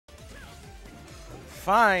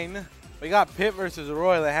fine. We got Pit versus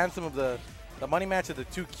Roy, the handsome of the money match of the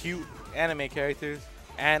two cute anime characters.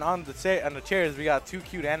 And on the chairs, we got two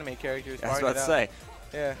cute anime characters. I was about to say.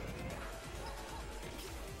 Yeah.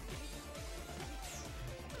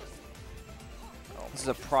 This is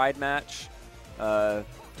a Pride match.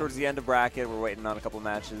 Towards the end of bracket, we're waiting on a couple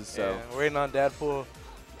matches. So yeah, we're waiting on Dadpool.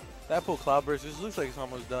 Dadpool Cloud versus. Looks like it's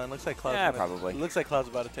almost done. Looks like Cloud's probably. Looks like Cloud's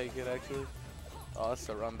about to take it actually. Oh, that's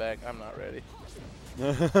a run back. I'm not ready.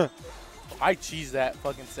 I cheesed that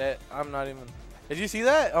fucking set. I'm not even. Did you see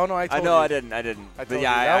that? Oh no, I told you. I didn't. I didn't. I told you.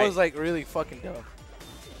 That was like really fucking dumb.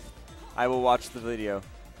 I will watch the video.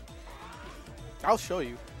 I'll show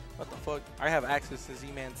you. What the fuck? I have access to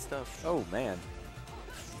Z-Man stuff. Oh man.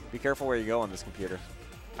 Be careful where you go on this computer.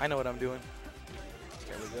 I know what I'm doing.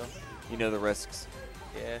 There we go. You know the risks.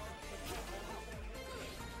 Yeah.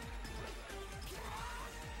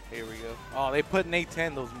 Here we go. Oh, they put Nate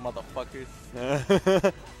 10, those motherfuckers.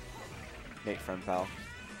 Nate friend pal.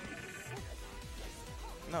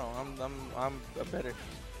 No, I'm a better.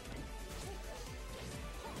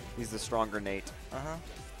 He's the stronger Nate. Uh-huh.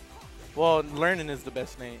 Well, learning is the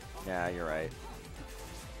best Nate. Yeah, you're right.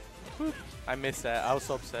 Whew. I missed that. I was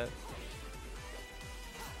so upset.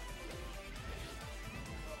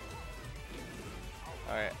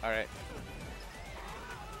 Alright, alright.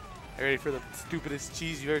 You ready for the stupidest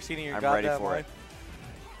cheese you've ever seen in your goddamn life? I'm ready for it.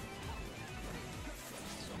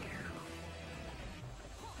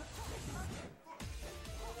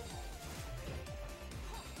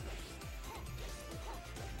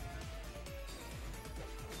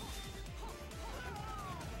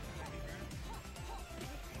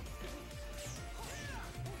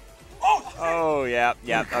 Oh, yeah,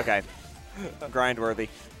 okay. Grind worthy.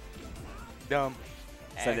 Dumb.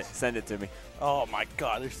 Send it to me. Oh my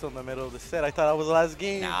god, they're still in the middle of the set. I thought that was the last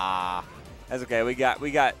game. Nah. That's okay. We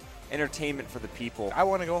got entertainment for the people. I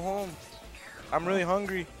want to go home. I'm really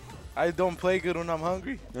hungry. I don't play good when I'm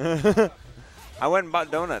hungry. I went and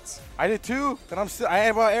bought donuts. I did too. And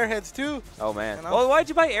I bought Airheads too. Oh man. Well, why'd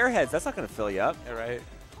you buy Airheads? That's not gonna fill you up. Yeah, right.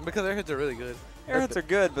 Because Airheads are really good. Airheads are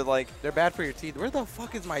good, but like they're bad for your teeth. Where the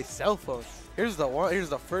fuck is my cell phone? Here's the one. Here's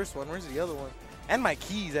the first one. Where's the other one? And my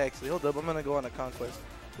keys actually. Hold up. I'm gonna go on a conquest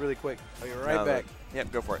really quick. I'll be right back.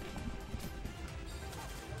 Yep, go for it.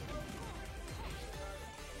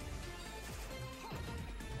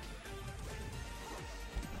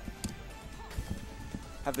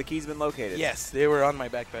 Have the keys been located? Yes, they were on my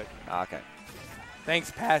backpack. Ah, okay.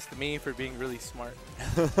 Thanks, past me, for being really smart.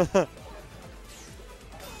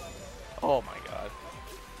 Oh my god.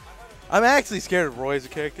 I'm actually scared of Roy as a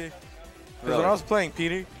character. Because when I was playing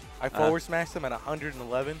Peter, I forward smashed him at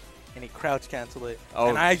 111, and he crouch canceled it. Oh,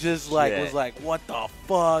 and I just was like, what the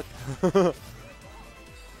fuck?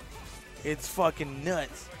 It's fucking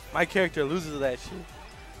nuts. My character loses that shit.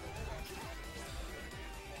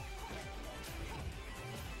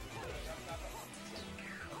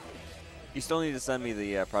 You still need to send me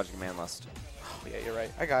the Project Man list. Oh, yeah, you're right.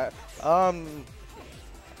 I got it.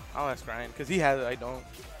 I'll ask Ryan, because he has it. I don't.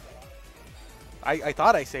 I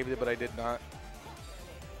thought I saved it, but I did not.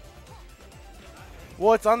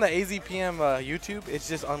 Well, it's on the AZPM YouTube. It's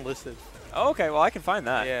just unlisted. Oh, okay. Well, I can find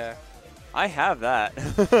that. Yeah. I have that.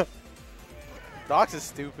 Docs is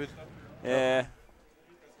stupid. Yeah.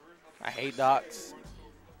 I hate Docs.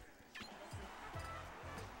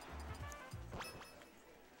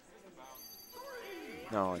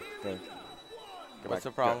 No, go What's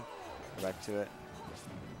the problem? Go back to it.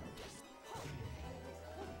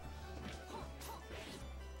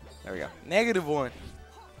 There we go. -1.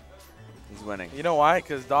 He's winning. You know why?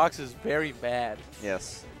 Because Docs is very bad.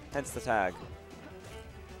 Yes. Hence the tag.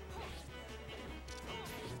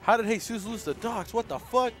 How did Jesus lose to Docs? What the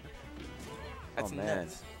fuck? That's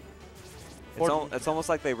nuts. It's almost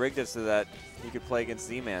like they rigged it so that you could play against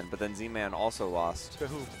Z-Man, but then Z-Man also lost. To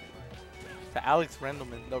who? To Alex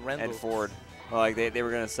Rendelman, the Rendell. And Ford. Well, like they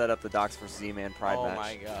were going to set up the Docs versus Z-Man Pride match. Oh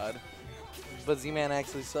my god. But Z-Man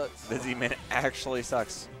actually sucks. The Z-Man actually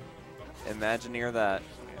sucks. Imagineer that.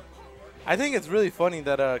 I think it's really funny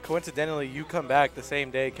that coincidentally you come back the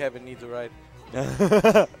same day Kevin needs a ride.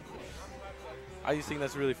 I just think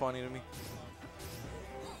that's really funny to me.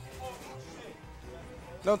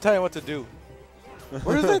 Don't tell me what to do.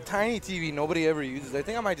 Where's that tiny TV nobody ever uses? I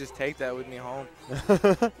think I might just take that with me home.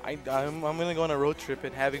 I'm going to go on a road trip,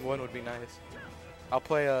 and having one would be nice. I'll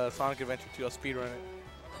play Sonic Adventure 2. I'll speedrun it.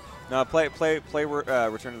 No, play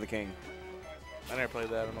Return of the King. I never played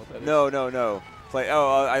that. I don't know what that is. No. Play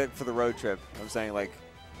for the road trip. I'm saying, like,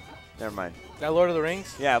 never mind. That Lord of the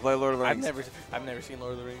Rings? Yeah, I play Lord of the Rings. I've never seen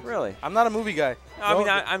Lord of the Rings. Really? I'm not a movie guy. No, I mean,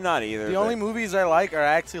 I'm not either. The only movies I like are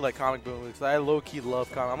actually like comic book movies. I low-key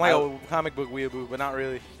love comic. I'm like a comic book weeaboo, but not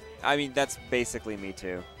really. I mean, that's basically me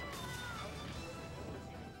too.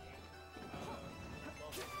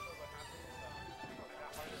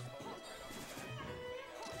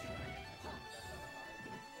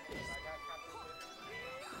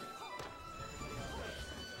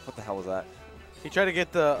 What the hell was that? He tried to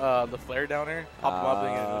get the flare down there. Pop him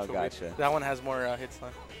up again. Gotcha. That one has more hits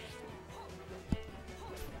on.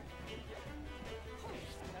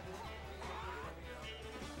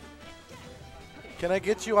 Can I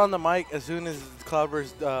get you on the mic as soon as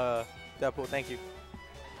Cloudburst depot? Thank you.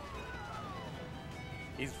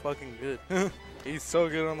 He's fucking good. He's so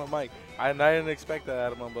good on the mic. I didn't expect that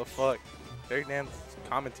out of him, but fuck. Derek Nan's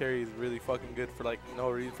commentary is really fucking good for like no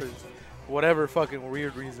reason, for whatever fucking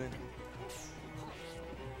weird reason.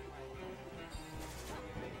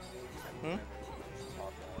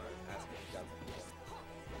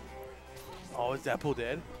 Oh, is Deadpool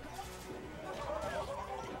dead?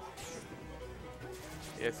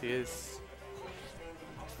 Yes, he is.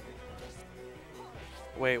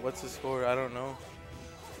 Wait, what's the score? I don't know.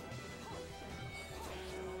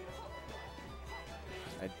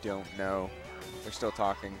 I don't know. They're still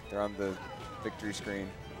talking. They're on the victory screen.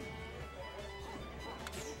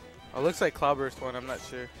 Oh, looks like Cloudburst won. I'm not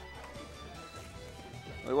sure.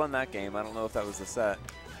 We won that game. I don't know if that was the set.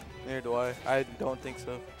 Neither do I. I don't think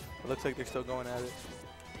so. It looks like they're still going at it.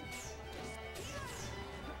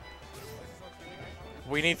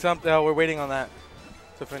 We need something. We're waiting on that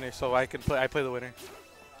to finish, so I can play. I play the winner.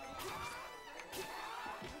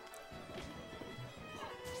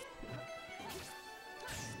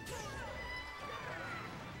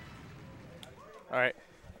 All right.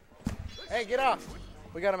 Hey, get off.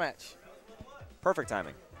 We got a match. Perfect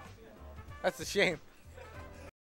timing. That's a shame.